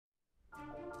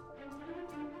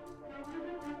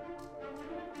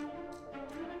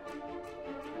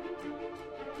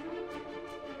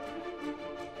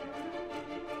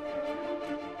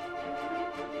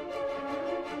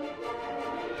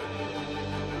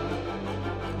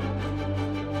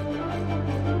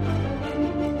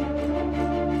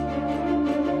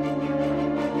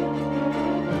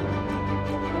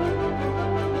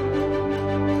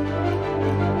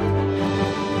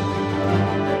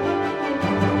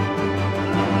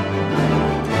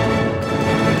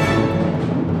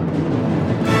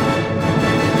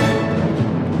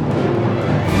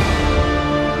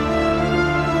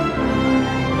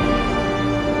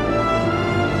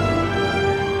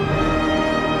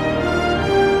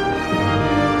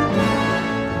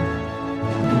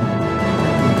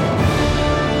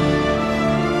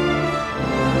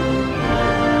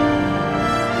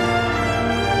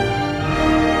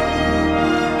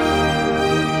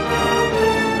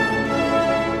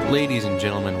Ladies and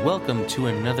gentlemen, welcome to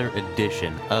another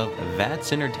edition of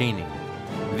That's Entertaining.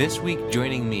 This week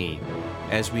joining me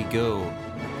as we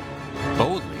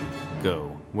boldly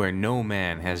go where no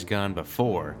man has gone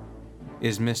before,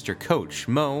 is Mr. Coach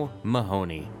Mo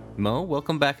Mahoney. Mo,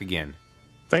 welcome back again.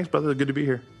 Thanks, brother. Good to be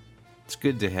here. It's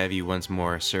good to have you once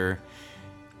more, sir.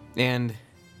 And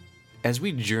as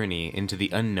we journey into the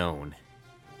unknown,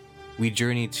 we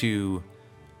journey to...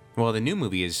 Well, the new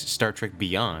movie is Star Trek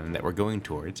Beyond that we're going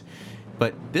towards,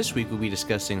 but this week we'll be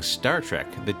discussing Star Trek,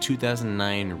 the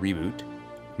 2009 reboot.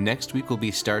 Next week will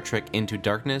be Star Trek Into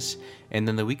Darkness, and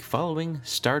then the week following,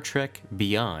 Star Trek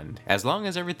Beyond, as long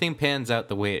as everything pans out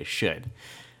the way it should.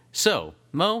 So,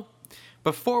 Mo,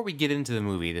 before we get into the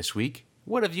movie this week,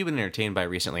 what have you been entertained by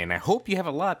recently? And I hope you have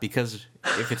a lot, because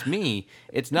if it's me,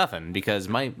 it's nothing, because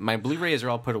my Blu-rays are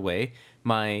all put away,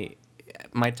 my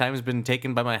time has been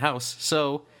taken by my house,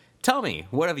 so... Tell me,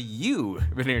 what have you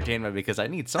been entertained by? Because I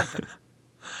need something.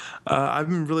 I've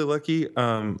been really lucky.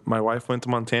 My wife went to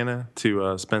Montana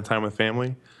to spend time with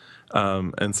family.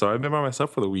 And so I've been by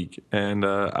myself for the week. And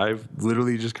I've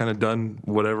literally just kind of done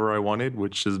whatever I wanted,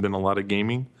 which has been a lot of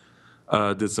gaming.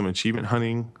 Did some achievement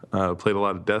hunting. Played a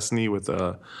lot of Destiny with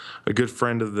a good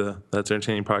friend of the That's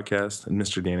Entertaining podcast,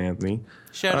 Mr. Dan Anthony.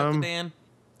 Shout out to Dan.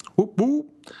 Whoop, whoop.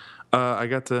 I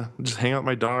got to just hang out with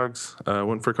my dogs.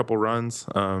 Went for a couple runs.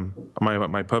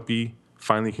 My puppy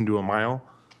finally can do a mile,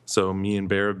 so me and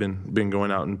Bear have been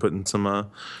going out and putting some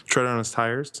tread on his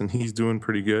tires, and he's doing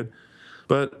pretty good.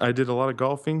 But I did a lot of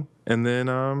golfing, and then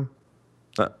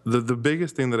the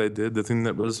biggest thing that I did, the thing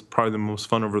that was probably the most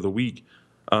fun over the week,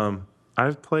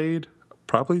 I've played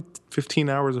probably 15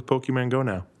 hours of Pokemon Go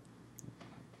now.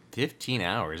 15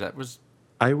 hours? That was...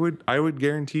 I would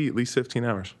guarantee at least 15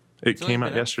 hours. It came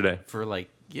out yesterday.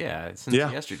 Since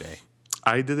yesterday.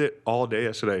 I did it all day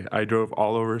yesterday. I drove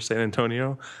all over San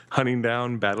Antonio, hunting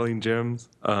down, battling gyms.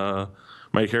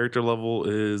 My character level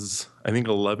is, I think,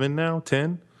 11 now,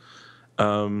 10.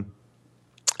 And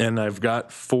I've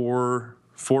got four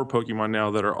Pokemon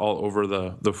now that are all over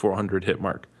the 400 hit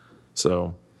mark.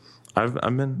 So I've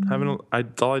been having,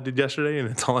 it's all I did yesterday, and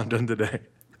it's all I've done today.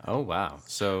 Oh, wow.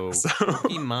 So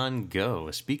Pokemon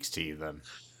Go speaks to you then.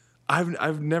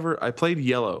 I played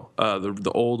Yellow,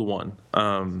 the old one.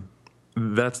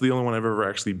 That's the only one I've ever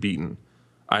actually beaten.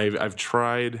 I've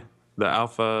tried the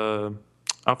Alpha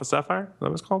Sapphire. Is that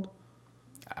what it's called?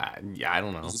 Yeah, I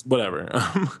don't know. Whatever.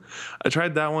 I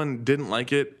tried that one. Didn't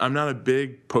like it. I'm not a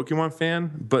big Pokemon fan,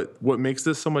 but what makes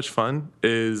this so much fun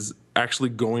is actually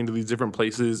going to these different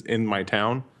places in my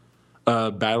town,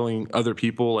 battling other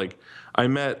people. Like I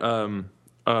met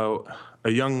a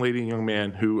young lady and young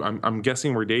man who I'm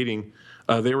guessing were dating.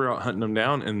 They were out hunting them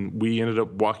down, and we ended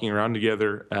up walking around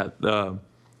together at the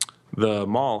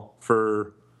mall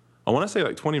for, I want to say,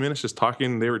 like 20 minutes just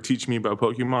talking. They were teaching me about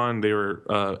Pokemon. They were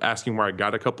asking where I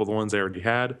got a couple of the ones I already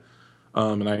had.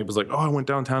 And I was like, oh, I went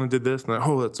downtown and did this. And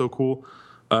oh, that's so cool.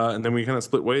 And then we kind of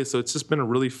split ways. So it's just been a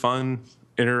really fun,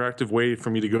 interactive way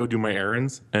for me to go do my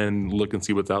errands and look and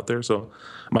see what's out there. So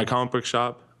my comic book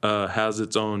shop has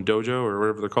its own dojo, or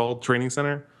whatever they're called, training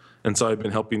center, and so I've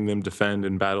been helping them defend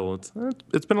and battle.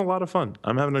 It's been a lot of fun.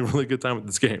 I'm having a really good time with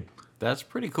this game. That's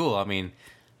pretty cool. I mean,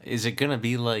 is it gonna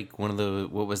be like one of the,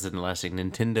 what was the last thing,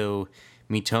 Nintendo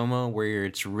Miitomo, where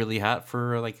it's really hot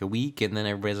for like a week and then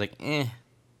everybody's like, eh?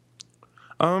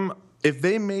 If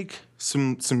they make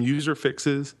some user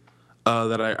fixes,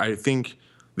 that I think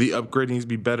the upgrade needs to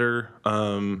be better.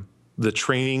 The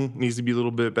training needs to be a little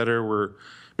bit better, where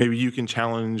maybe you can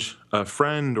challenge a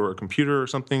friend or a computer or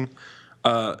something.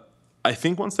 I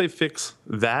think once they fix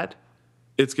that,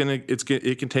 it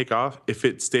can take off. If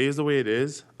it stays the way it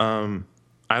is, I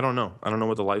don't know. I don't know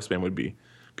what the lifespan would be,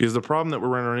 because the problem that we're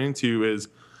running into is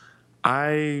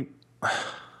I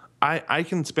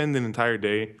can spend an entire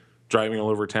day driving all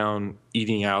over town,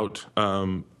 eating out,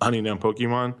 hunting down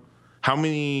Pokemon. How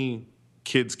many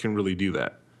kids can really do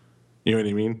that? You know what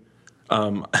I mean?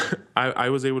 I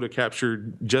was able to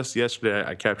capture, just yesterday,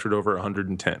 I captured over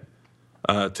 110.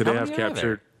 Today I've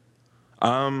captured,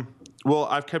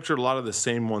 I've captured a lot of the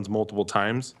same ones multiple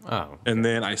times. Oh. Okay. And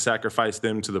then I sacrifice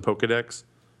them to the Pokedex,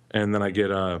 and then I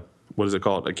get, what is it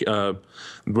called?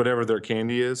 Whatever their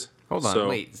candy is. Hold on,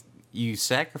 wait. You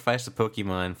sacrifice the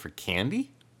Pokemon for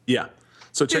candy? Yeah.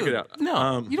 So check it out.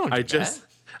 No, you don't do that.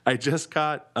 I just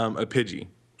caught a Pidgey.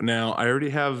 Now, I already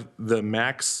have the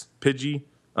Max Pidgey,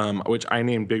 which I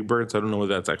named Big Bird, so I don't know what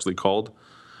that's actually called.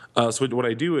 So what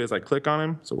I do is I click on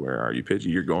him. So where are you, Pidgey?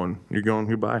 You're going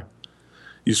goodbye.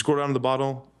 You scroll down to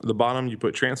the bottom, you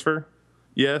put transfer.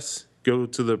 Yes, go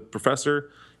to the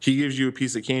professor. He gives you a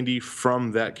piece of candy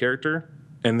from that character,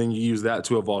 and then you use that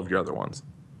to evolve your other ones.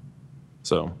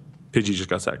 So Pidgey just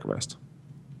got sacrificed.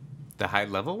 The high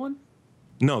level one?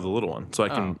 No, the little one. So I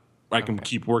can okay.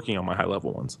 keep working on my high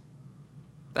level ones.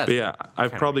 That's But yeah, I've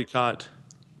kind of probably caught,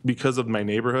 because of my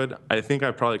neighborhood, I think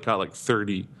I've probably caught like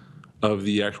 30 of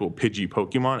the actual Pidgey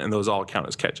Pokemon, and those all count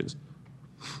as catches.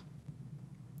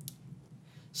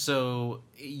 So,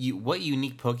 what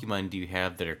unique Pokemon do you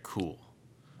have that are cool?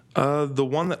 The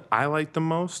one that I like the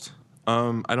most,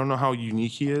 I don't know how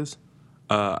unique he is.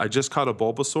 I just caught a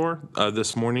Bulbasaur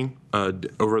this morning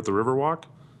over at the Riverwalk,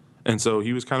 and so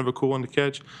he was kind of a cool one to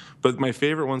catch. But my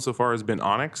favorite one so far has been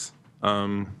Onyx,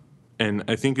 and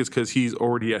I think it's because he's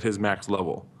already at his max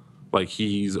level. Like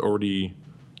he's already,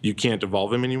 you can't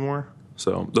evolve him anymore.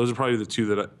 So those are probably the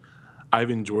two that I've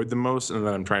enjoyed the most, and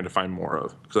that I'm trying to find more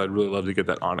of because I'd really love to get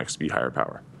that Onyx to be higher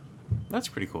power. That's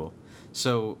pretty cool.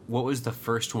 So, what was the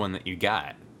first one that you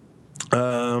got?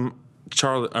 Charlander,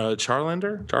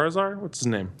 Charizard, what's his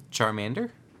name? Charmander?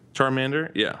 Charmander,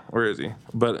 yeah. Where is he?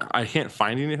 But I can't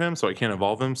find any of him, so I can't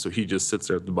evolve him. So he just sits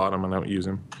there at the bottom, and I don't use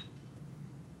him.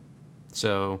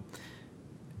 So,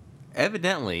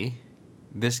 evidently,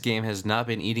 this game has not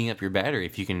been eating up your battery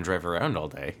if you can drive around all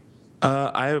day.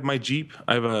 I have my Jeep.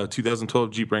 I have a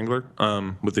 2012 Jeep Wrangler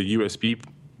with a USB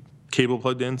cable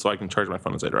plugged in, so I can charge my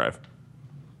phone as I drive.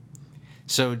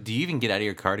 So, do you even get out of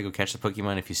your car to go catch the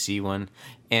Pokemon if you see one?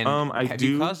 And have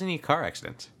you caused any car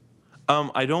accidents?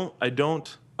 I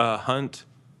don't hunt.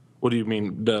 What do you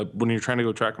mean? When you're trying to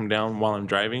go track them down while I'm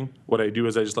driving, what I do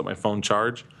is I just let my phone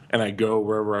charge and I go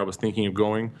wherever I was thinking of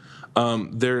going.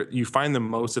 There, you find them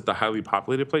most at the highly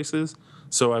populated places.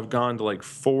 So I've gone to like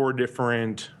 4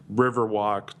 different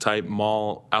Riverwalk type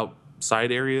mall outside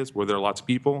areas where there are lots of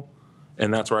people,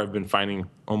 and that's where I've been finding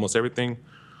almost everything.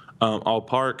 I'll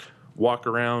park, walk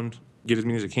around, get as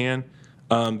many as I can.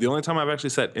 The only time I've actually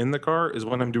sat in the car is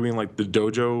when I'm doing like the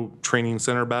dojo training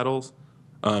center battles,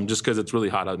 just because it's really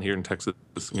hot out here in Texas.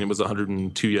 It was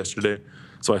 102 yesterday,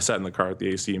 so I sat in the car at the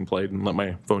AC and played and let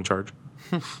my phone charge.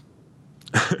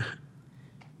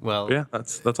 Well, Yeah,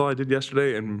 that's all I did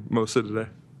yesterday and most of today.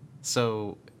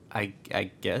 so I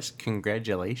guess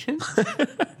congratulations.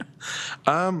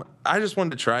 I just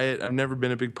wanted to try it. I've never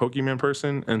been a big Pokemon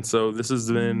person, and so this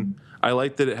has been. I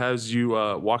like that it has you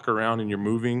walk around and you're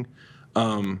moving.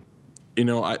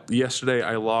 Yesterday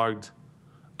I logged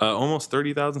almost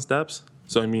 30,000 steps.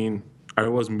 So I mean, I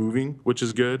was moving, which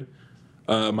is good.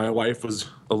 My wife was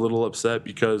a little upset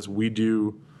because we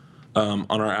do on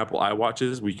our Apple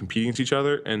iWatches, we compete against each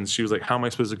other, and she was like, "How am I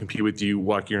supposed to compete with you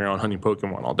walking around hunting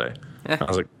Pokemon all day?" I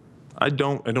was like, "I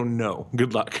don't know.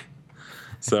 Good luck."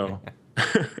 So,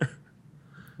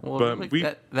 Well, but look, we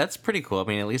that's pretty cool. I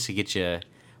mean, at least it gets you.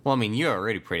 Well, I mean, you're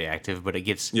already pretty active, but it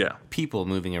gets yeah. people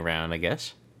moving around, I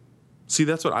guess. See,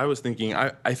 that's what I was thinking.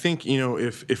 I think,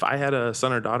 if I had a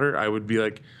son or daughter, I would be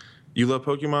like, "You love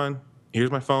Pokemon?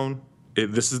 Here's my phone.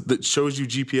 That shows you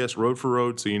GPS road for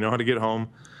road, so you know how to get home.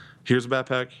 Here's a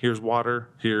backpack. Here's water.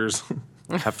 Here's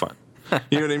have fun."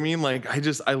 You know what I mean? Like,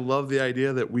 I love the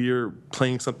idea that we are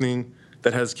playing something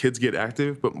that has kids get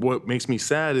active. But what makes me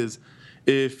sad is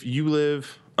if you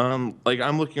live, like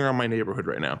I'm looking around my neighborhood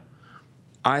right now.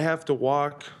 I have to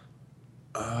walk.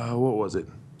 What was it?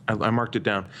 I marked it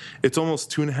down. It's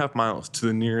almost 2.5 miles to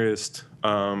the nearest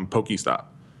Pokestop.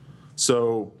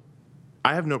 So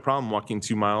I have no problem walking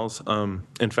 2 miles.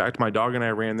 In fact, my dog and I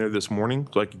ran there this morning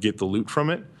so I could get the loot from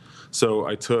it. So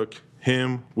I took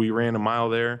him. We ran a mile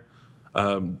there,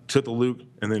 took the loot,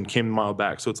 and then came a mile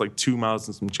back. So it's like 2 miles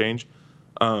and some change.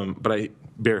 But I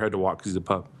Bear had to walk because he's a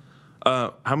pup.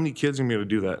 How many kids are going to be able to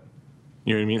do that?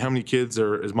 You know what I mean? How many kids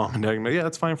is mom and dad going to be, yeah,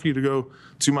 it's fine for you to go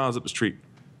 2 miles up the street.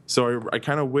 So I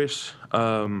kind of wish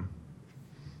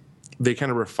they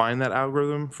kind of refine that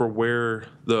algorithm for where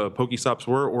the Pokestops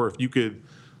were, or if you could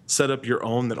set up your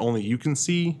own that only you can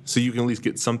see, so you can at least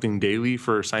get something daily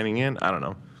for signing in. I don't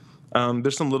know.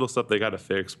 There's some little stuff they got to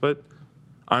fix, but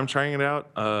I'm trying it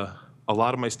out. A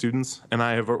lot of my students and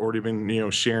I have already been,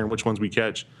 sharing which ones we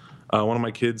catch. One of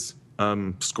my kids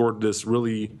scored this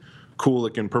really cool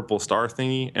looking purple star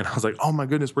thingy, and I was like, "Oh my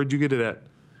goodness, where'd you get it at?"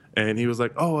 And he was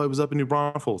like, "Oh, I was up in New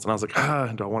Braunfels." And I was like,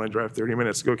 do I want to drive 30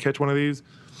 minutes to go catch one of these?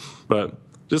 But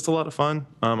just a lot of fun.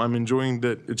 I'm enjoying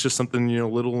that it's just something,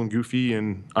 little and goofy,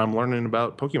 and I'm learning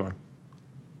about Pokemon.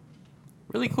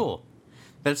 Really cool.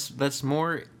 That's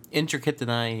more intricate than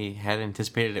I had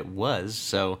anticipated it was.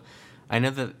 So I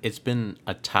know that it's been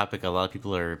a topic. A lot of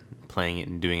people are playing it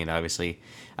and doing it, obviously.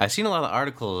 I've seen a lot of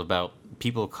articles about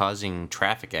people causing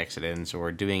traffic accidents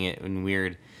or doing it in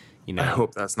weird, I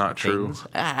hope that's not things. true.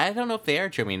 I don't know if they are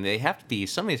true. I mean, they have to be.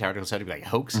 Some of these articles have to be like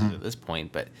hoaxes at this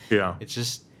point, but Yeah. it's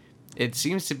just. It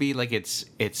seems to be like it's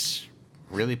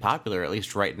really popular, at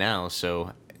least right now.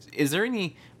 So, is there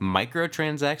any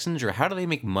microtransactions, or how do they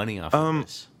make money off of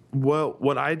this? Well,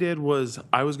 what I did was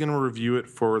I was going to review it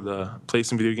for the Play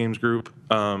Some Video Games group,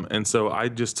 and so I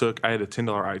had a $10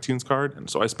 iTunes card, and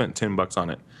so I spent $10 on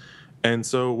it. And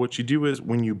so what you do is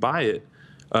when you buy it,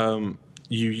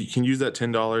 you can use that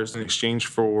 $10 in exchange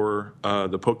for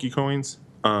the Pokecoins,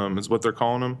 is what they're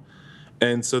calling them.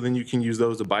 And so then you can use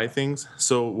those to buy things.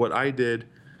 So what I did,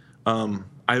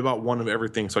 I bought one of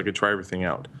everything so I could try everything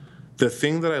out. The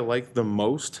thing that I like the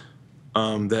most,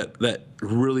 that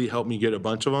really helped me get a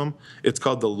bunch of them, it's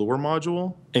called the Lure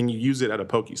module, and you use it at a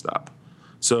Pokestop.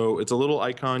 So it's a little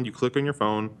icon. You click on your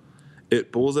phone,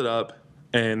 it pulls it up,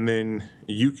 and then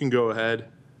you can go ahead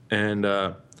and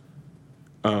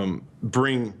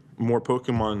bring more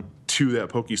Pokemon to that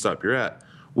Pokestop you're at.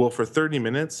 Well, for 30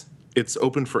 minutes, it's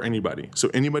open for anybody. So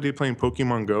anybody playing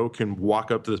Pokemon Go can walk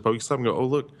up to this Pokestop and go, oh,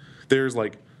 look, there's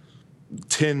like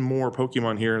 10 more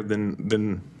Pokemon here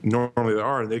than normally there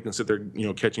are, and they can sit there,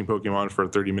 catching Pokemon for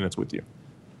 30 minutes with you.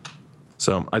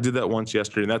 So I did that once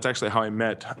yesterday, and that's actually how I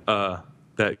met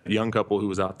that young couple who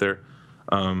was out there,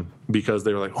 because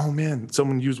they were like, oh, man,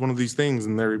 someone used one of these things,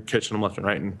 and they're catching them left and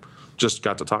right, and just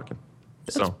got to talking.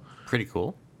 That's pretty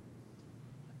cool.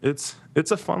 It's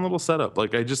a fun little setup.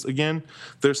 Like,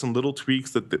 there's some little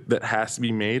tweaks that has to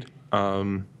be made.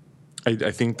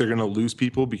 I think they're going to lose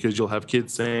people because you'll have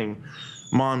kids saying,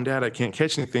 Mom, Dad, I can't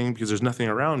catch anything because there's nothing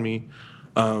around me.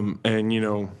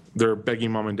 And, they're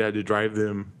begging Mom and Dad to drive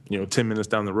them, 10 minutes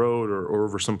down the road or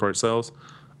over some parts else.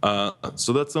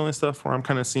 So that's the only stuff where I'm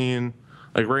kind of seeing,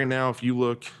 like right now, if you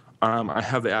look, I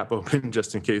have the app open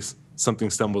just in case something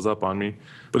stumbles up on me.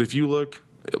 But if you look,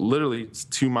 literally it's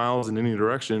 2 miles in any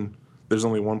direction. There's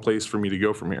only one place for me to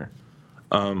go from here.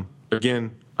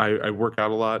 Again, I work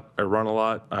out a lot. I run a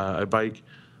lot. I bike.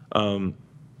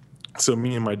 So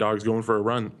me and my dog's going for a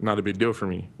run, not a big deal for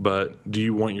me. But do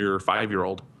you want your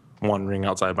 5-year-old wandering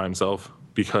outside by himself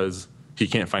because he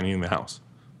can't find anything in the house?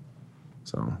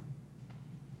 So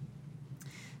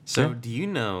yeah. Do you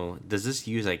know, does this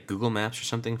use like Google Maps or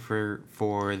something for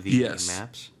the Yes.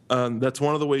 maps? That's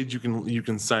one of the ways you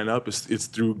can sign up. It's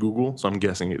through Google, so I'm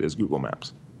guessing it is Google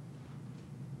Maps.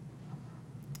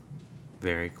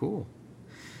 Very cool.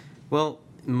 Well,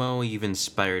 Mo, you've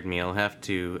inspired me. I'll have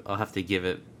to give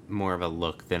it more of a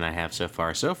look than I have so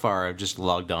far. So far, I've just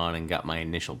logged on and got my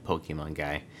initial Pokemon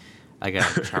guy. I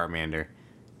got a Charmander.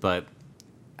 But,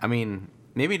 I mean,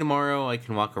 maybe tomorrow I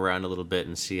can walk around a little bit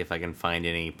and see if I can find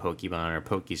any Pokemon or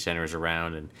Poke Centers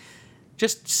around and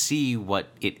just see what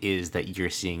it is that you're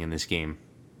seeing in this game.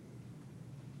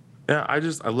 Yeah, I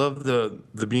love the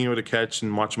being able to catch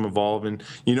and watch them evolve, and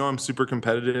I'm super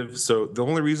competitive. So the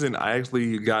only reason I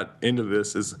actually got into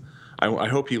this is I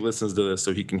hope he listens to this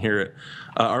so he can hear it.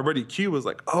 Our buddy Q was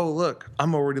like, "Oh, look,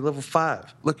 I'm already level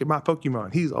 5. Look at my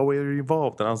Pokemon. He's already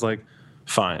evolved." And I was like,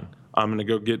 "Fine, I'm gonna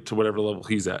go get to whatever level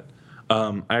he's at."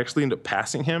 I actually ended up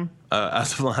passing him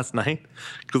as of last night,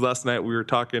 because last night we were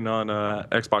talking on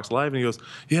Xbox Live, and he goes,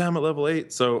 "Yeah, I'm at level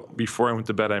 8." So before I went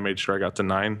to bed, I made sure I got to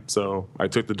 9. So I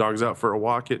took the dogs out for a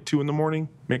walk at 2 a.m,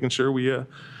 making sure we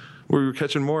were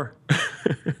catching more.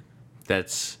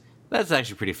 That's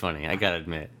actually pretty funny, I gotta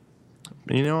admit.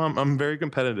 I'm very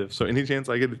competitive, so any chance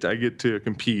I get to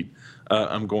compete,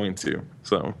 I'm going to.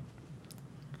 So,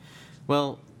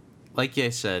 well, like I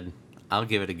said, I'll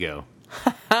give it a go.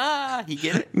 You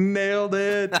get it? Nailed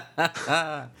it.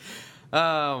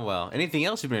 Well, anything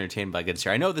else you've been entertained by, good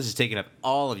sir? I know this is taking up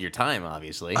all of your time,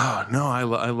 obviously. Oh, no, I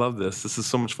love this. This is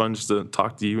so much fun just to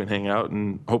talk to you and hang out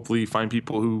and hopefully find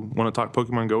people who want to talk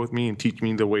Pokemon Go with me and teach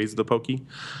me the ways of the Poke.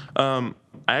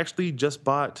 I actually just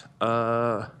bought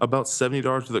about $70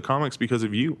 worth of comics because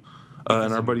of you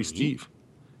and our buddy Steve.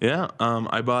 Yeah,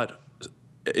 I bought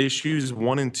issues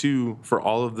 1 and 2 for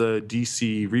all of the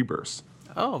DC rebirths.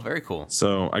 Oh, very cool.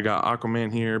 So I got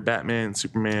Aquaman here, Batman,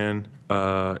 Superman,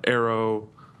 Arrow,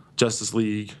 Justice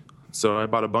League. So I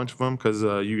bought a bunch of them because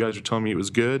you guys are telling me it was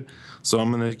good. So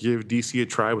I'm going to give DC a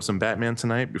try with some Batman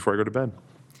tonight before I go to bed.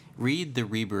 Read the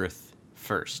Rebirth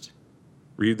first.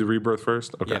 Read the Rebirth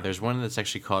first? Okay. Yeah, there's one that's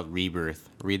actually called Rebirth.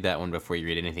 Read that one before you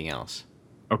read anything else.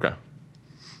 Okay.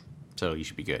 So you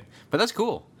should be good. But that's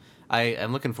cool.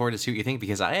 I'm looking forward to see what you think,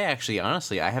 because I actually,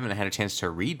 honestly, I haven't had a chance to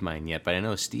read mine yet, but I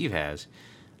know Steve has.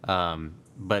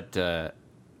 But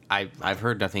I've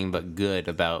heard nothing but good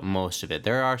about most of it.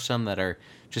 There are some that are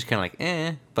just kind of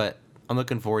like, but I'm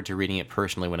looking forward to reading it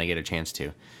personally when I get a chance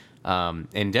to.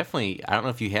 And definitely, I don't know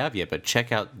if you have yet, but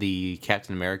check out the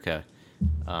Captain America,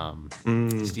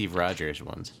 Steve Rogers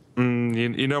ones.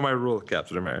 You know my rule,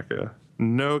 Captain America.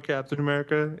 No Captain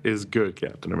America is good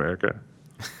Captain America.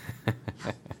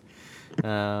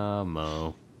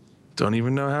 Mo. Don't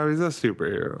even know how he's a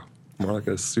superhero. More like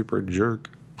a super jerk.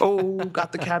 Oh,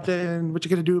 got the captain. What you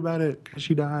gonna do about it? Cause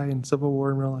she died in Civil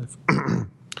War in real life.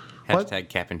 What? Hashtag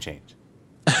cap and change.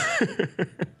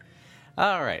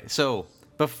 All right. So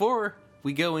before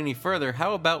we go any further,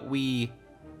 how about we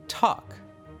talk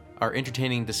our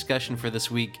entertaining discussion for this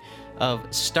week of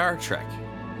Star Trek?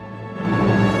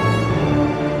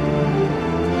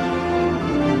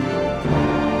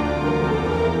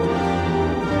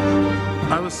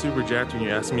 I was super jacked when you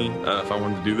asked me if I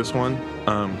wanted to do this one,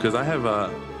 because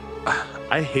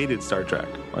I hated Star Trek,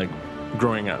 like,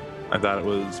 growing up. I thought it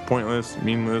was pointless,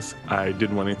 meaningless. I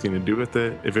didn't want anything to do with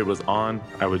it. If it was on,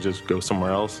 I would just go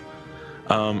somewhere else.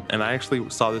 And I actually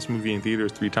saw this movie in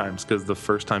theaters 3 times, because the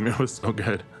first time it was so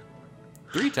good.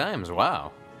 3 times,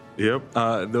 wow. Yep,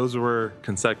 those were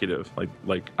consecutive.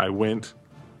 Like I went,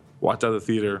 walked out of the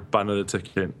theater, bought another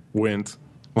ticket, went,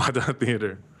 walked out of the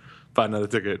theater, bought another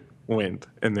ticket, went,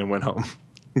 and then went home.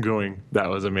 Going, that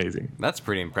was amazing. That's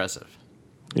pretty impressive.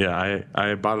 Yeah,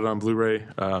 I bought it on Blu-ray.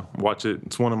 Watch it.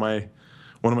 It's one of my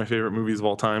favorite movies of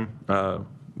all time.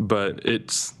 But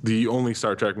it's the only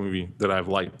Star Trek movie that I've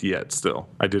liked yet. Still,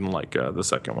 I didn't like the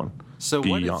second one. So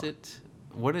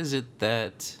what is it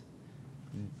that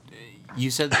you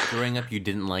said that growing up you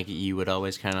didn't like it? You would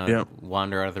always kind of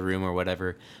wander out of the room or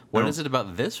whatever. What is it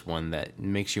about this one that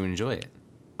makes you enjoy it?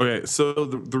 Okay, so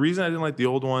the reason I didn't like the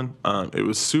old one, it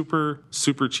was super,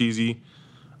 super cheesy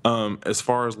as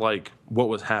far as, like, what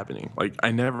was happening. Like,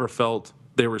 I never felt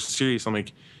they were serious. I'm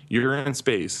like, you're in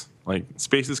space. Like,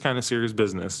 space is kind of serious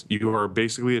business. You are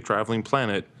basically a traveling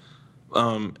planet.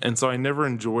 And so I never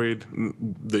enjoyed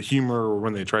the humor or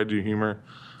when they tried to do humor.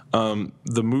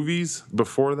 The movies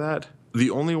before that,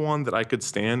 the only one that I could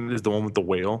stand is the one with the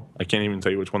whale. I can't even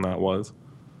tell you which one that was.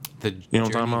 The you know what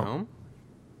I'm talking about? Home?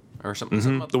 Or something,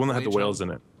 something The one that had the whales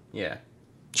in it. Yeah.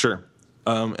 Sure.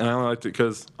 And I only liked it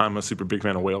because I'm a super big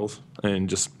fan of whales and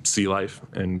just sea life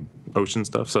and ocean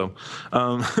stuff. So,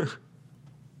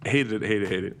 hated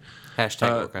it. Hashtag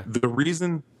okay. The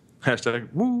reason,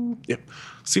 hashtag, woo, yep,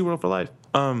 SeaWorld for life.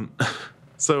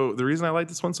 So the reason I like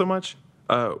this one so much,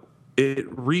 it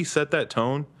reset that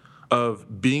tone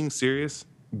of being serious,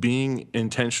 being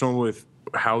intentional with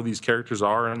how these characters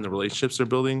are and the relationships they're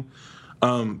building.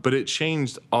 But it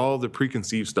changed all the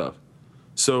preconceived stuff.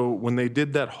 So when they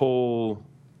did that whole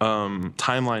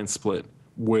timeline split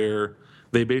where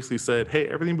they basically said, hey,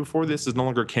 everything before this is no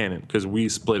longer canon because we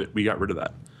split it. We got rid of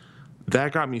that.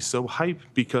 That got me so hyped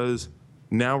because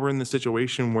now we're in the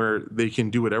situation where they can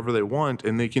do whatever they want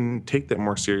and they can take that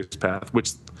more serious path,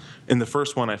 which in the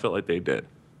first one I felt like they did.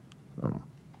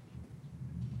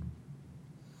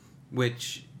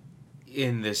 Which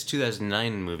in this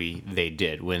 2009 movie they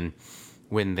did when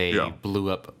they blew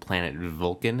up planet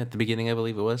Vulcan at the beginning, I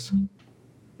believe it was.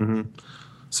 Mm-hmm.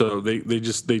 So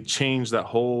they changed that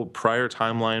whole prior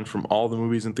timeline from all the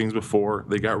movies and things before.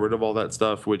 They got rid of all that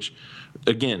stuff, which,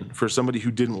 again, for somebody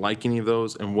who didn't like any of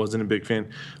those and wasn't a big fan,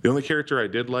 the only character I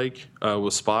did like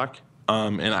was Spock,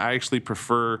 and I actually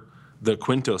prefer the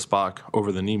Quinto Spock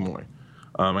over the Nimoy.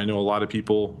 I know a lot of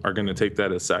people are going to take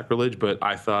that as sacrilege, but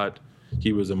I thought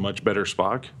he was a much better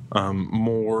Spock,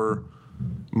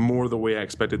 more the way I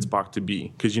expected Spock to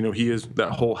be, because he is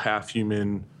that whole half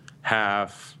human,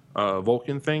 half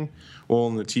Vulcan thing. Well,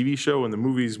 in the TV show and the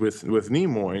movies with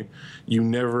Nimoy, you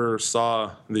never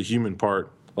saw the human part.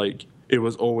 Like, it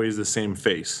was always the same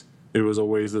face. It was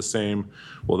always the same.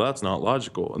 Well, that's not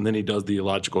logical. And then he does the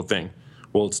illogical thing.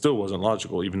 Well, it still wasn't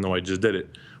logical, even though I just did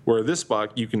it. Where this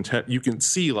Spock, you can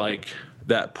see like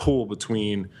that pull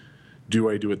between, do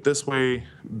I do it this way,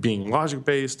 being logic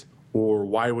based, or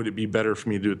why would it be better for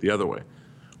me to do it the other way?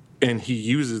 And he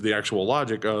uses the actual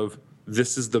logic of,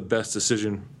 this is the best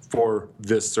decision for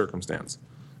this circumstance,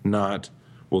 not,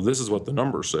 well, this is what the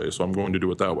numbers say, so I'm going to do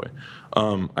it that way.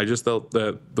 I just felt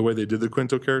that the way they did the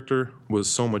Quinto character was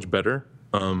so much better.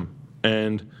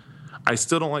 And I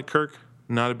still don't like Kirk,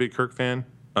 not a big Kirk fan,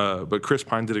 but Chris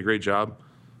Pine did a great job.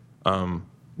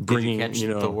 Bringing, did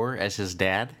you catch Thor as his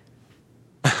dad?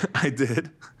 I did.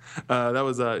 That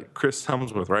was Chris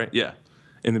Hemsworth, right? Yeah,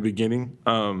 in the beginning.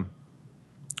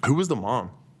 Who was the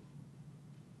mom?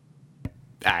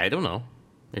 I don't know.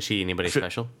 Is she anybody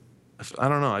special? I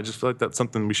don't know. I just feel like that's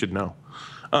something we should know.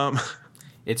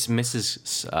 It's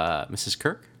Mrs.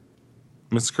 Kirk.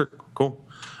 Mrs. Kirk, cool.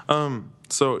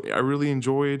 So I really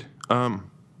enjoyed. I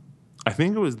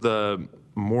think it was the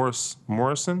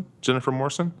Jennifer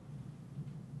Morrison.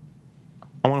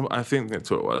 I think that's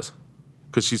who it was,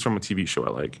 because she's from a TV show I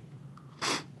like.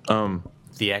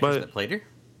 The actress that played her?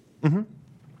 Mm-hmm.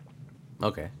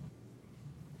 Okay.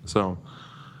 So,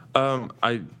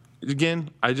 I again,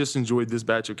 I just enjoyed this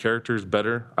batch of characters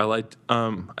better. I liked.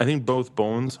 I think both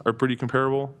Bones are pretty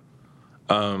comparable.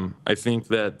 I think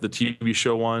that the TV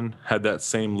show one had that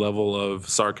same level of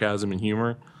sarcasm and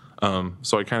humor.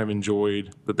 So I kind of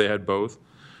enjoyed that they had both.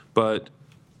 But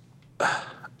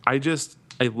I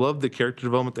love the character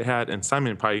development they had. And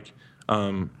Simon Pike,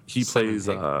 he Simon plays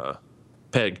Pegg.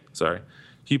 Peg. Sorry,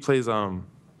 he plays Unkar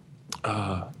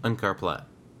Platt.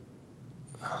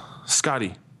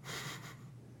 Scotty.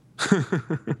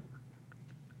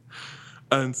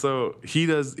 And so he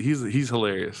does. He's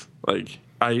hilarious. Like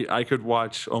I could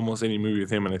watch almost any movie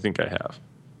with him, and I think I have.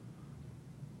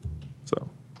 So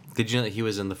Did you know that he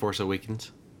was in The Force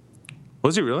Awakens?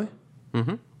 was he really?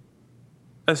 Mm-hmm.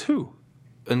 As who?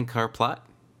 Unkar Platt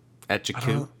at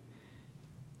Jakku.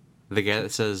 The guy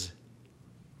that says,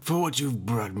 "For what you've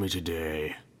brought me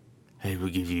today, I will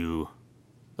give you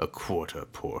a quarter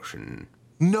portion."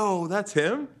 No, that's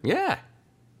him. Yeah.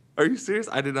 Are you serious?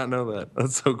 I did not know that.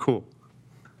 That's so cool.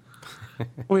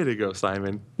 Way to go,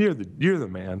 Simon. You're the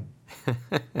man.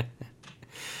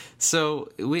 So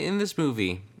in this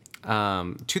movie,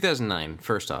 2009,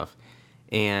 first off,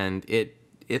 and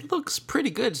it looks pretty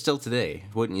good still today,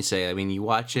 wouldn't you say? I mean, you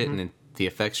watch it and the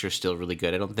effects are still really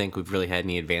good. I don't think we've really had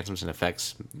any advancements in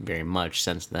effects very much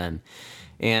since then.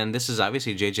 And this is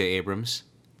obviously J.J. Abrams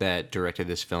that directed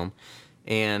this film,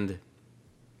 and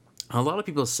a lot of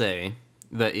people say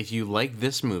that if you like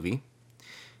this movie,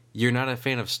 you're not a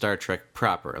fan of Star Trek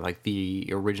proper, like the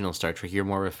original Star Trek. You're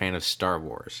more of a fan of Star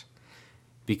Wars,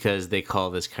 because they call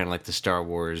this kind of like the Star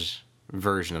Wars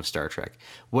version of Star Trek.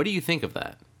 What do you think of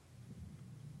that?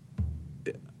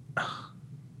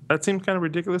 That seemed kind of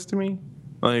ridiculous to me.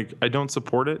 Like, I don't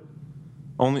support it.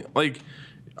 Only, like,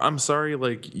 I'm sorry,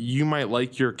 like, you might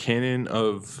like your canon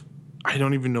of, I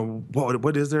don't even know,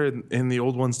 what is there in the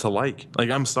old ones to like? Like,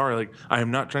 I'm sorry, like, I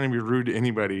am not trying to be rude to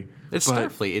anybody. It's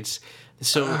Starfleet. It's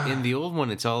so in the old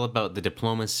one, it's all about the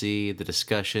diplomacy, the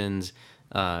discussions,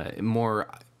 more,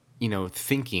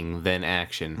 thinking than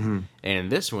action. And in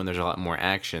this one, there's a lot more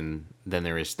action than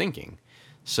there is thinking.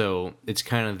 So it's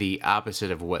kind of the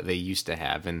opposite of what they used to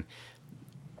have, and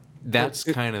that's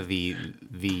kind of the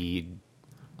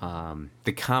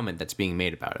comment that's being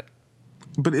made about it.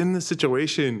 But in this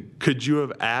situation, could you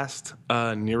have asked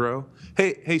Nero,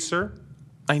 hey, sir,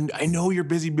 I know you're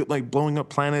busy like blowing up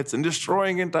planets and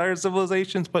destroying entire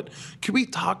civilizations, but could we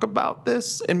talk about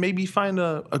this and maybe find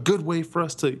a good way for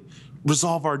us to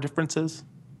resolve our differences?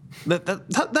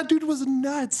 That dude was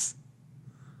nuts.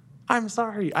 I'm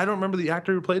sorry, I don't remember the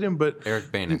actor who played him, but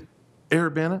Eric Bana.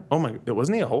 Eric Bana. Oh my,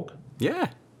 wasn't he a Hulk? Yeah.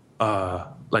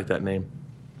 Like that name.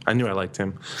 I knew I liked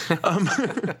him.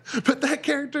 But that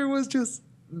character was just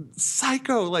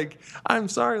psycho. Like, I'm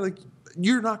sorry, like,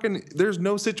 you're not going to, there's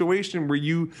no situation where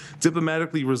you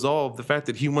diplomatically resolve the fact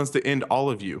that he wants to end all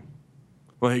of you.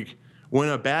 Like, when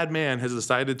a bad man has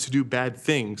decided to do bad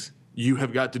things, you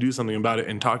have got to do something about it,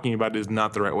 and talking about it is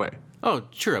not the right way. Oh,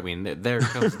 sure. I mean, there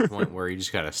comes the point where you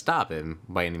just got to stop him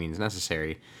by any means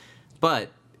necessary. But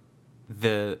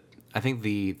I think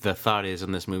the thought is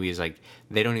in this movie is like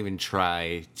they don't even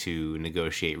try to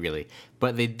negotiate really,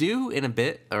 but they do in a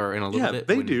bit or in a little bit.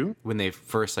 They do when they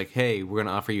first like, hey, we're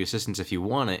gonna offer you assistance if you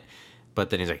want it,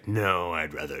 but then he's like, no,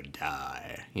 I'd rather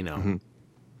die.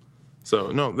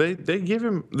 So no, they give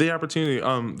him the opportunity.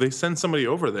 They send somebody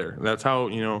over there. That's how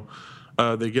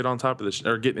they get on top of the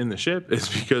or get in the ship is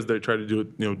because they try to do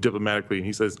it diplomatically. And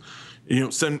he says,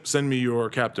 send me your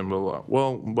captain. Blah, blah, blah.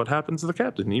 Well, what happens to the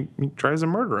captain? He tries to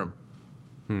murder him.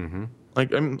 Mm-hmm.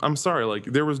 Like I'm sorry. Like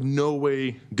there was no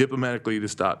way diplomatically to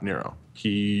stop Nero.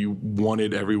 He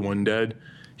wanted everyone dead.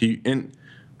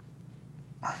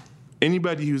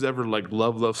 Anybody who's ever like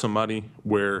loved somebody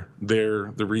where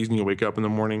they're the reason you wake up in the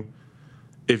morning.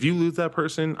 If you lose that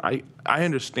person, I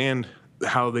understand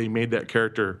how they made that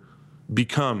character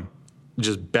become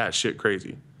just batshit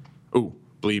crazy. Oh,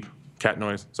 bleep, cat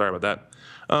noise. Sorry about that.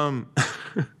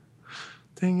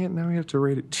 Dang it! Now we have to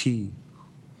rate it T.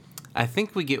 I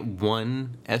think we get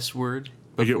one S word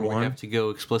We before get we one? have to go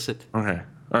explicit. Okay.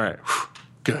 All right.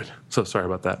 Good. So sorry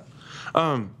about that.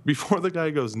 Before the guy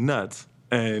goes nuts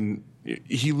and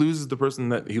he loses the person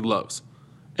that he loves.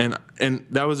 And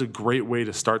that was a great way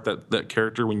to start that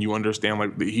character when you understand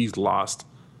like that he's lost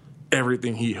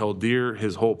everything he held dear,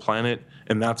 his whole planet,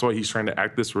 and that's why he's trying to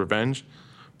act this revenge.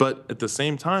 But at the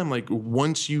same time, like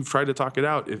once you've tried to talk it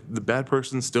out, if the bad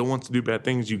person still wants to do bad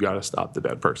things, you got to stop the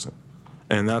bad person.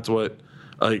 And that's what,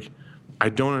 like, I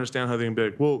don't understand how they can be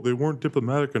like, well, they weren't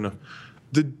diplomatic enough.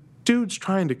 The dude's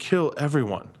trying to kill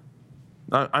everyone.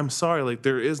 I'm sorry, like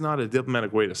there is not a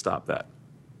diplomatic way to stop that.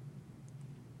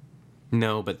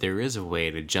 No, but there is a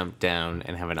way to jump down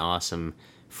and have an awesome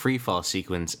free fall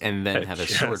sequence and then have a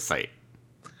sword Yes. fight.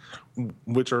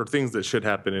 Which are things that should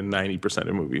happen in 90%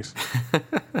 of movies.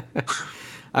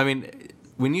 I mean,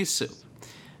 when you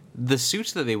the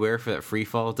suits that they wear for that free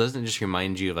fall, doesn't it just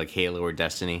remind you of like Halo or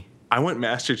Destiny? I went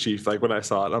Master Chief like when I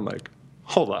saw it. I'm like,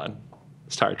 hold on,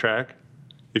 Star Trek.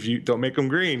 If you don't make them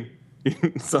green,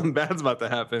 something bad's about to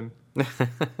happen.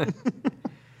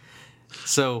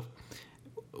 So,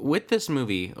 with this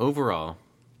movie overall,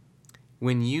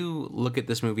 when you look at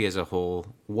this movie as a whole,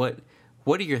 what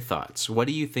are your thoughts? What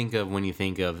do you think of when you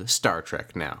think of Star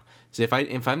Trek now? So if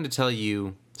I'm to tell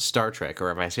you Star Trek,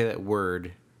 or if I say that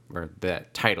word or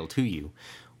that title to you,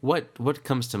 what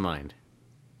comes to mind?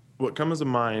 What comes to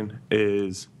mind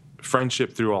is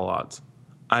friendship through all odds.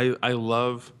 I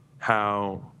love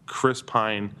how Chris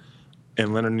Pine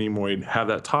and Leonard Nimoy have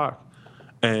that talk,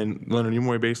 and Leonard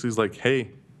Nimoy basically is like,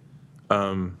 "Hey,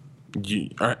 I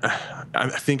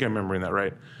think I'm remembering that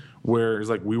right, where it's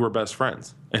like we were best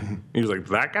friends," and he was like,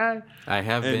 "That guy." I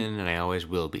have been and I always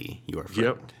will be your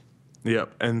friend.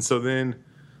 Yep. And so then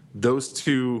those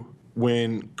two,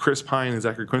 when Chris Pine and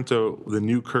Zachary Quinto, the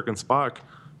new Kirk and Spock,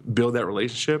 build that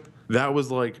relationship, that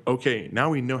was like, okay, now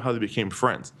we know how they became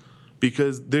friends.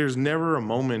 Because there's never a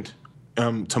moment,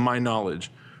 to my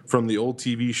knowledge, from the old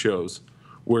TV shows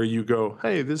where you go,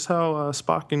 hey, this is how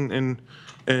Spock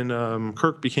and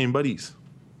Kirk became buddies.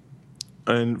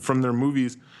 And from their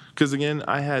movies, because again,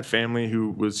 I had family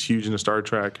who was huge into Star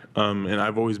Trek, and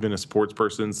I've always been a sports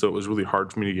person, so it was really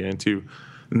hard for me to get into.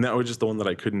 And that was just the one that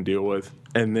I couldn't deal with.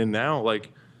 And then now,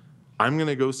 like, I'm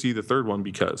gonna go see the third one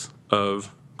because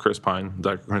of Chris Pine,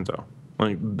 Zachary Quinto.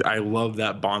 Like, I love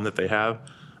that bond that they have.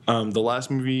 The last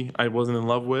movie I wasn't in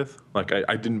love with. Like,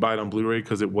 I didn't buy it on Blu-ray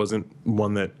because it wasn't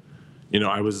one that,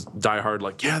 I was diehard.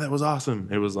 Like, yeah, that was awesome.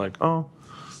 It was like, oh,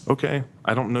 okay.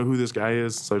 I don't know who this guy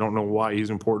is, so I don't know why he's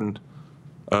important.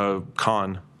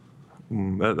 Khan.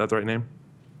 That's the right name?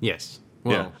 Yes.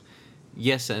 Well, Yeah.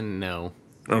 yes and no.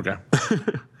 Okay.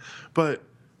 But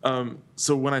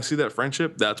so when I see that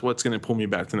friendship, that's what's going to pull me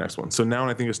back to the next one. So now when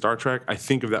I think of Star Trek, I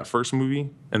think of that first movie,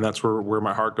 and that's where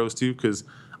my heart goes to, because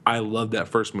I love that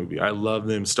first movie. I love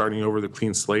them starting over the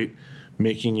clean slate,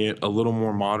 making it a little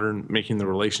more modern, making the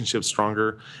relationship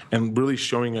stronger, and really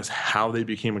showing us how they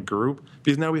became a group.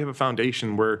 Because now we have a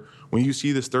foundation where when you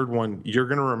see this third one, you're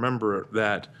going to remember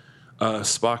that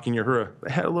Spock and Uhura,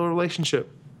 they had a little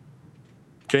relationship.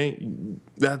 Okay,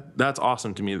 that's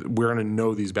awesome to me. We're going to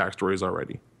know these backstories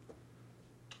already.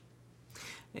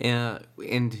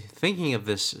 And thinking of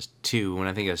this too, when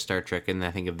I think of Star Trek and I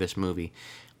think of this movie,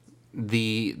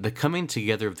 the coming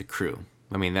together of the crew.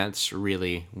 I mean, that's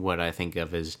really what I think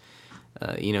of as,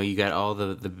 you got all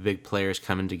the big players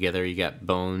coming together. You got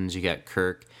Bones, you got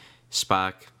Kirk,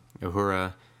 Spock,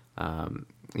 Uhura,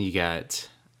 you got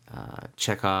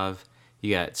Chekhov,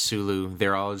 you got Sulu.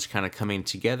 They're all just kind of coming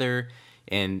together,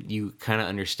 and you kind of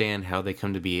understand how they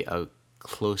come to be a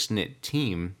close-knit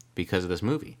team because of this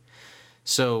movie.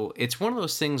 So it's one of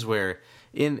those things where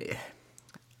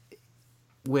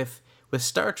with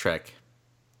Star Trek,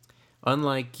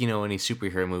 unlike, any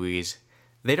superhero movies,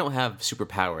 they don't have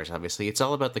superpowers, obviously. It's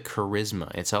all about the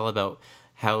charisma. It's all about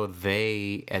how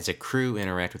they, as a crew,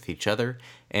 interact with each other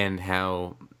and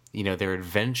how, their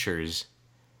adventures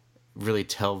really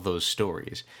tell those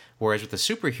stories. Whereas with a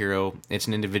superhero, it's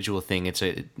an individual thing. It's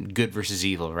a good versus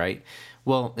evil, right?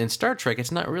 Well, in Star Trek,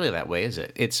 it's not really that way, is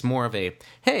it? It's more of a,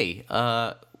 hey,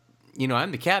 I'm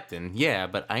the captain, yeah,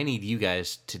 but I need you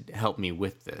guys to help me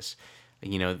with this.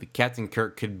 The Captain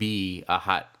Kirk could be a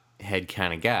hothead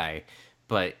kind of guy,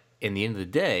 but in the end of the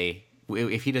day,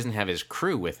 if he doesn't have his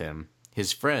crew with him,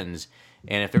 his friends,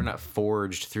 and if they're not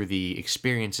forged through the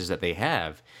experiences that they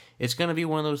have, it's going to be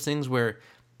one of those things where,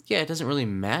 yeah, it doesn't really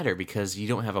matter because you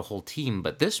don't have a whole team.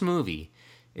 But this movie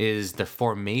is the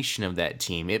formation of that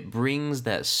team. It brings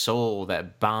that soul,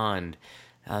 that bond,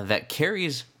 that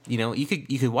carries. You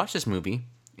could watch this movie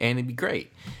and it'd be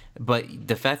great. But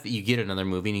the fact that you get another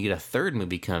movie and you get a third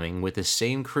movie coming with the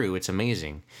same crew, it's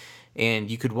amazing.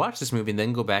 And you could watch this movie and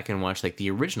then go back and watch like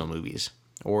the original movies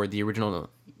or the original,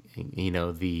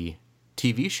 the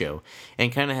TV show,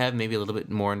 and kind of have maybe a little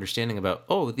bit more understanding about,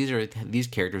 oh, these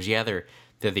characters. Yeah, they're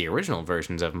the original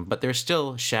versions of them, but they're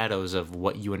still shadows of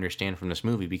what you understand from this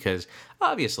movie, because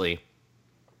obviously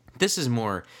this is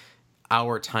more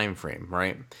our time frame,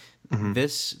 right?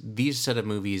 Mm-hmm. These set of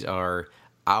movies are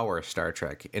our Star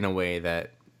Trek in a way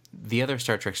that the other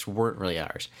Star Treks weren't really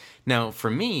ours. Now, for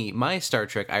me, my Star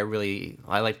Trek, I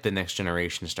like the Next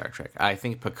Generation Star Trek. I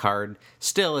think Picard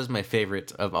still is my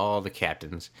favorite of all the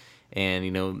captains. And,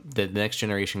 the Next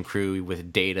Generation crew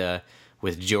with Data,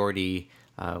 with Geordi,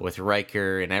 with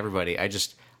Riker and everybody.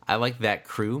 I like that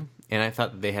crew, and I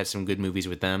thought that they had some good movies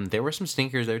with them. There were some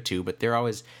stinkers there too, but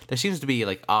there seems to be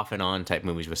like off and on type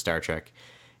movies with Star Trek,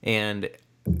 and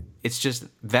it's just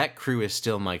that crew is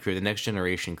still my crew, the Next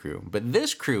Generation crew. But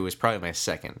this crew is probably my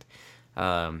second.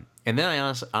 And then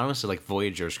I honestly like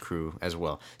Voyager's crew as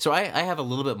well. So I have a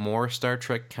little bit more Star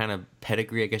Trek kind of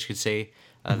pedigree, I guess you could say,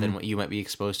 than what you might be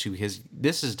exposed to. Because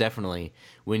this is definitely,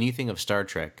 when you think of Star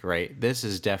Trek, right, this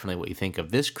is definitely what you think of.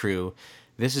 This crew,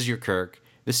 this is your Kirk,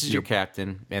 this is your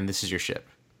captain, and this is your ship.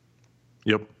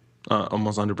 Yep,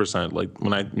 almost 100%. Like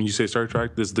when you say Star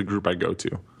Trek, this is the group I go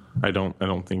to. I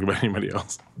don't think about anybody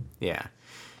else. Yeah.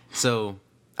 So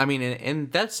I mean,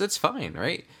 and that's fine,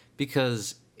 right?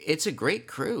 Because it's a great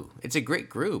crew. It's a great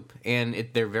group, and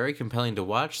they're very compelling to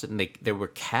watch. And they were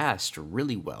cast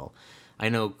really well. I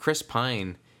know Chris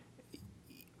Pine.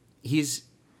 He's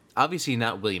obviously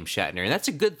not William Shatner, and that's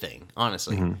a good thing,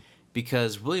 honestly,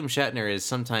 because William Shatner is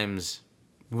sometimes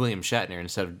William Shatner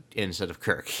instead of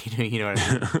Kirk. You know what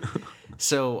I mean?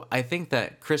 So I think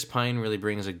that Chris Pine really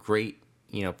brings a great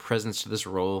presence to this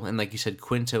role, and like you said,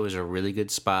 Quinto is a really good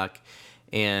Spock,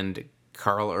 and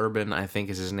Carl Urban, I think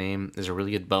is his name, is a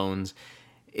really good Bones.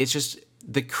 It's just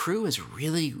the crew is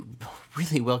really,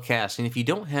 really well cast, and if you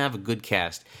don't have a good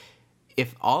cast,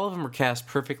 if all of them are cast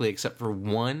perfectly except for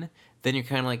one, then you're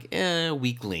kind of like,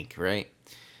 weak link, right?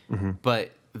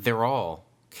 But they're all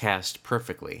cast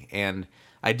perfectly, and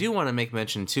I do want to make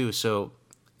mention too. So,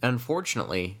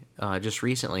 unfortunately, just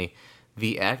recently,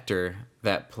 the actor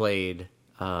that played,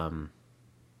 I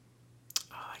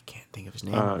can't think of his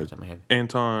name off the top of my head.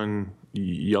 Anton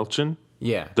Yelchin.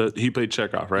 Yeah, he played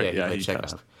Chekhov, right? Yeah, he played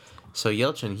Chekhov. So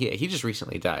Yelchin, he just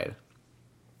recently died,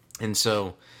 and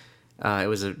so it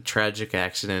was a tragic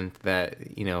accident that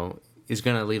is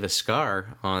going to leave a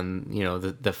scar on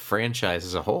the franchise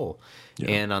as a whole,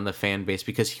 and on the fan base,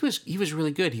 because he was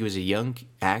really good. He was a young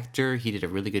actor. He did a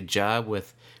really good job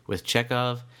with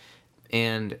Chekhov,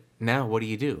 and now what do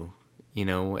you do?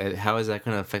 How is that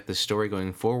going to affect the story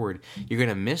going forward? You're going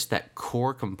to miss that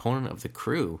core component of the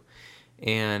crew,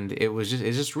 and it's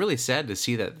just really sad to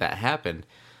see that happened.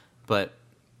 But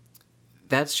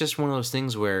that's just one of those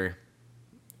things where,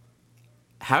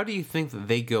 how do you think that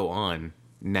they go on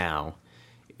now?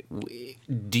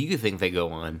 Do you think they go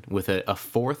on with a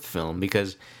fourth film?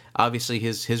 Because obviously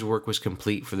his work was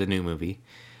complete for the new movie.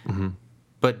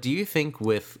 But do you think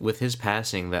with his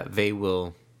passing that they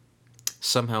will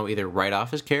somehow either write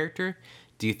off his character?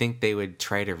 Do you think they would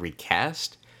try to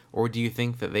recast? Or do you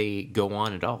think that they go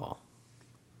on at all?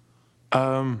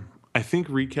 I think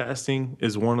recasting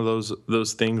is one of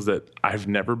those things that I've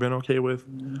never been okay with.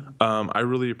 I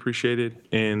really appreciated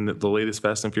in the latest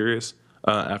Fast and Furious,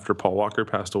 after Paul Walker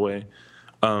passed away,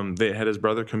 they had his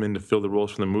brother come in to fill the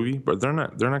roles for the movie, but they're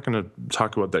not going to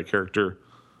talk about that character,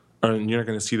 and you're not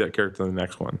going to see that character in the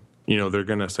next one. They're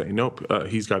going to say, nope,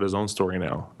 he's got his own story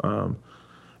now.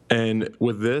 And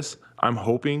with this, I'm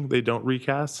hoping they don't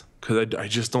recast, because I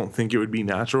just don't think it would be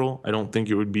natural. I don't think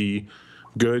it would be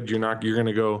good. You're going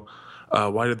to go,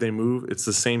 why did they move? It's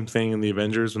the same thing in the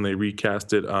Avengers when they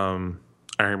recasted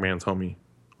Iron Man's homie.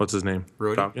 What's his name?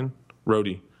 Rhodey? Falcon?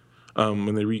 Rhodey.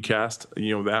 When they recast,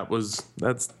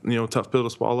 that's tough pill to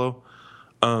swallow.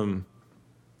 I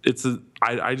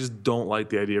just don't like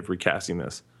the idea of recasting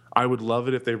this. I would love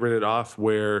it if they read it off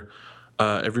where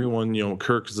everyone,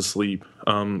 Kirk is asleep.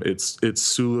 It's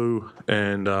Sulu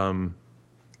and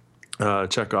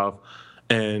Chekhov,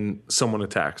 and someone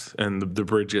attacks, and the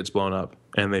bridge gets blown up,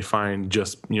 and they find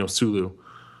just Sulu.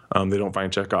 They don't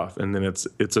find Chekhov, and then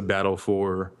it's a battle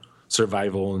for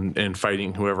survival and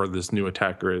fighting whoever this new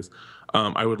attacker is.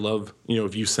 I would love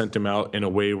if you sent him out in a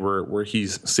way where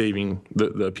he's saving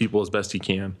the people as best he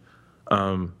can.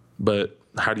 But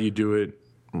how do you do it?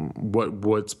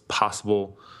 What's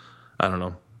possible? I don't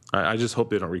know. I just hope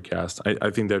they don't recast. I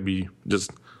think it'd be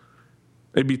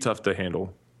tough to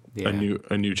handle. Yeah.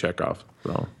 A new Chekhov.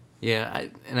 So. Yeah,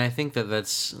 I think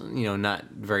that's not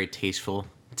very tasteful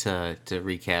to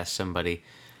recast somebody,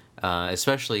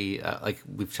 especially like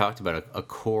we've talked about a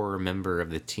core member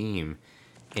of the team,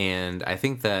 and I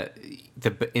think that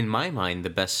in my mind the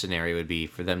best scenario would be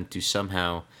for them to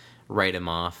somehow write him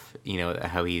off.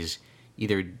 How he's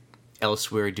either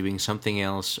elsewhere doing something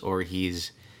else, or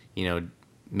he's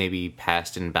maybe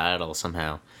passed in battle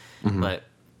somehow. But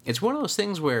it's one of those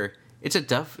things where it's a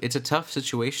tough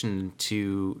situation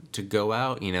to go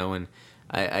out, and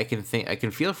I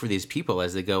can feel for these people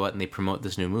as they go out and they promote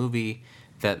this new movie,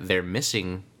 that they're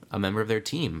missing a member of their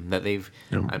team that they've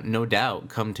no doubt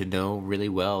come to know really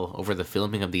well over the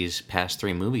filming of these past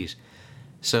 3 movies.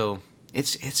 So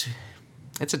it's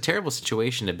it's a terrible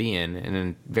situation to be in,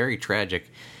 and very tragic.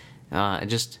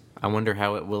 I wonder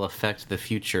how it will affect the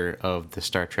future of the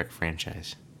Star Trek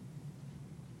franchise.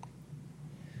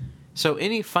 So,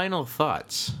 any final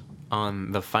thoughts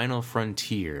on The Final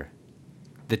Frontier,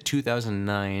 the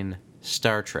 2009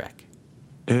 Star Trek?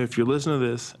 If you're listening to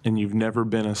this and you've never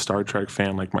been a Star Trek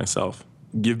fan like myself,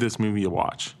 give this movie a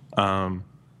watch.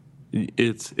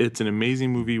 It's an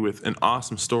amazing movie with an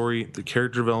awesome story. The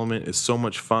character development is so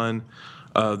much fun.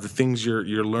 The things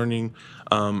you're learning.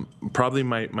 Probably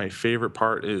my favorite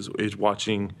part is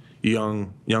watching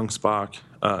young Spock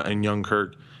and young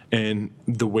Kirk, and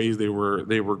the ways they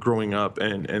were growing up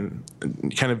and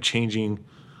kind of changing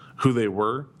who they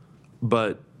were.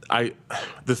 But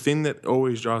the thing that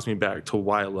always draws me back to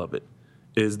why I love it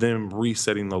is them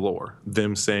resetting the lore,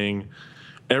 them saying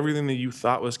everything that you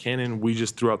thought was canon, we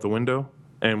just threw out the window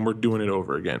and we're doing it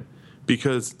over again.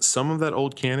 Because some of that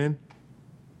old canon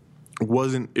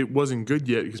wasn't good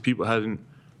yet because people hadn't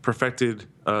perfected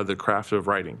the craft of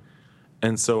writing.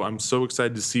 And so I'm so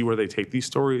excited to see where they take these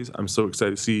stories. I'm so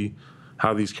excited to see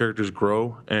how these characters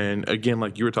grow. And again,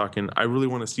 like you were talking, I really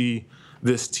want to see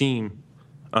this team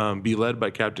be led by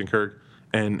Captain Kirk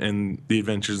and the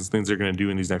adventures and things they're going to do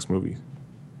in these next movies.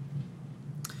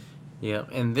 Yeah,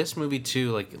 and this movie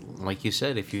too, like you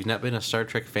said, if you've not been a Star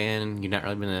Trek fan, you've not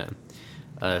really been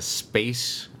a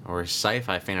space or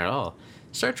sci-fi fan at all,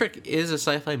 Star Trek is a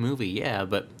sci-fi movie, yeah,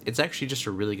 but it's actually just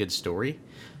a really good story.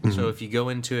 Mm-hmm. So if you go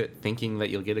into it thinking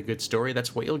that you'll get a good story,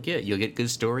 that's what you'll get. You'll get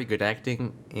good story, good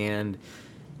acting, and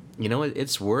you know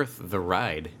it's worth the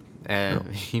ride. And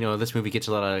you know, this movie gets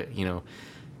a lot of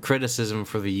criticism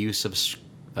for the use of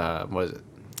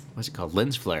what's it called,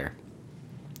 lens flare,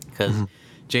 because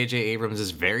J.J. Abrams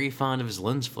is very fond of his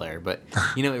lens flare, but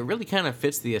it really kind of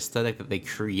fits the aesthetic that they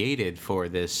created for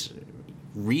this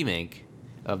remake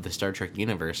of the Star Trek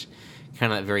universe.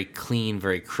 Kind of that very clean,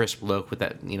 very crisp look with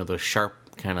that those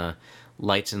sharp kind of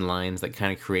lights and lines that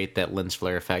kind of create that lens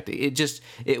flare effect.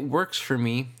 It works for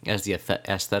me as the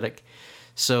aesthetic.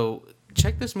 So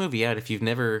check this movie out if you've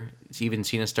never even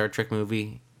seen a Star Trek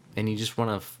movie and you just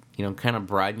want to kind of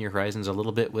broaden your horizons a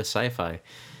little bit with sci-fi.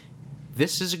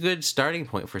 This is a good starting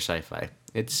point for sci-fi.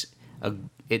 It's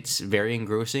very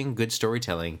engrossing, good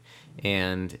storytelling,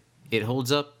 and it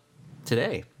holds up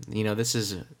today. This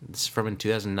is from in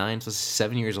 2009, so this is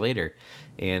 7 years later,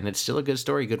 and it's still a good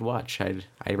story, good watch.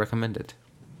 I recommend it.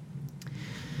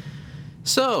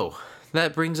 So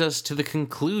that brings us to the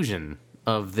conclusion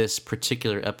of this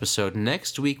particular episode.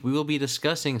 Next week we will be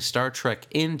discussing Star Trek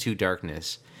Into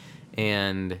Darkness,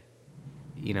 and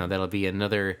that'll be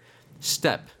another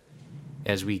step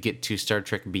as we get to Star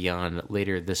Trek Beyond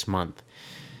later this month.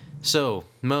 So,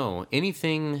 Mo,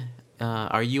 anything,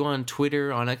 are you on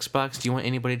Twitter, on Xbox? Do you want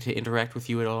anybody to interact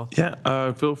with you at all?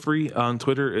 Yeah, feel free. On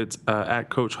Twitter, it's at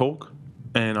Coach Hulk,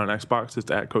 and on Xbox, it's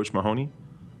at Coach Mahoney,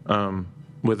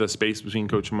 with a space between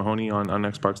Coach and Mahoney on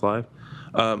Xbox Live.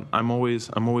 I'm always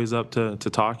up to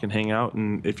talk and hang out,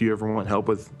 and if you ever want help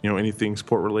with anything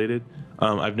sport related,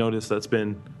 I've noticed that's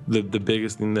been the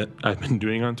biggest thing that I've been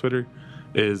doing on Twitter.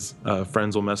 Is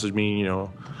friends will message me,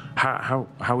 how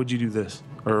would you do this,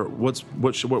 or what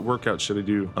workout should I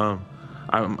do?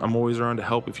 I'm always around to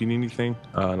help if you need anything,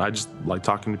 and I just like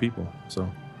talking to people. So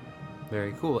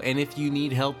very cool. And if you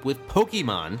need help with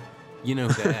Pokemon, you know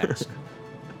who to ask.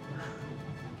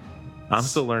 I'm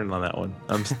still learning on that one.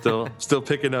 I'm still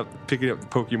picking up the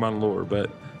Pokemon lore,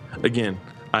 but again,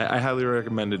 I highly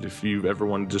recommend it if you ever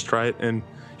want to just try it, and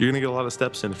you're gonna get a lot of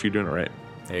steps in if you're doing it right.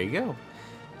 There you go.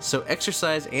 So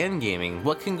exercise and gaming,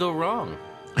 what can go wrong?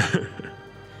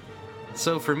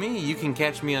 So for me, you can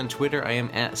catch me on Twitter. I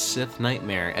am at Sith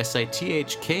Nightmare,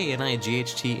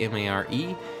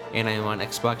 SITHKNIGHTMARE, and I am on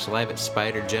Xbox Live at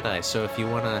Spider Jedi. So if you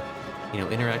want to,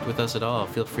 interact with us at all,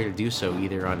 feel free to do so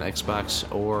either on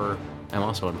Xbox, or I'm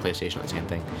also on PlayStation, the same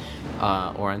thing,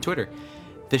 or on Twitter.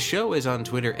 The show is on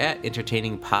Twitter at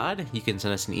EntertainingPod. You can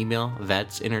send us an email.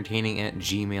 That's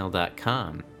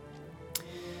entertaining@gmail.com.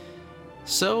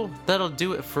 So that'll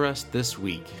do it for us this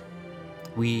week.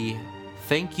 We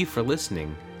thank you for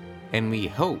listening, and we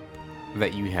hope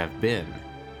that you have been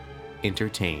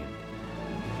entertained.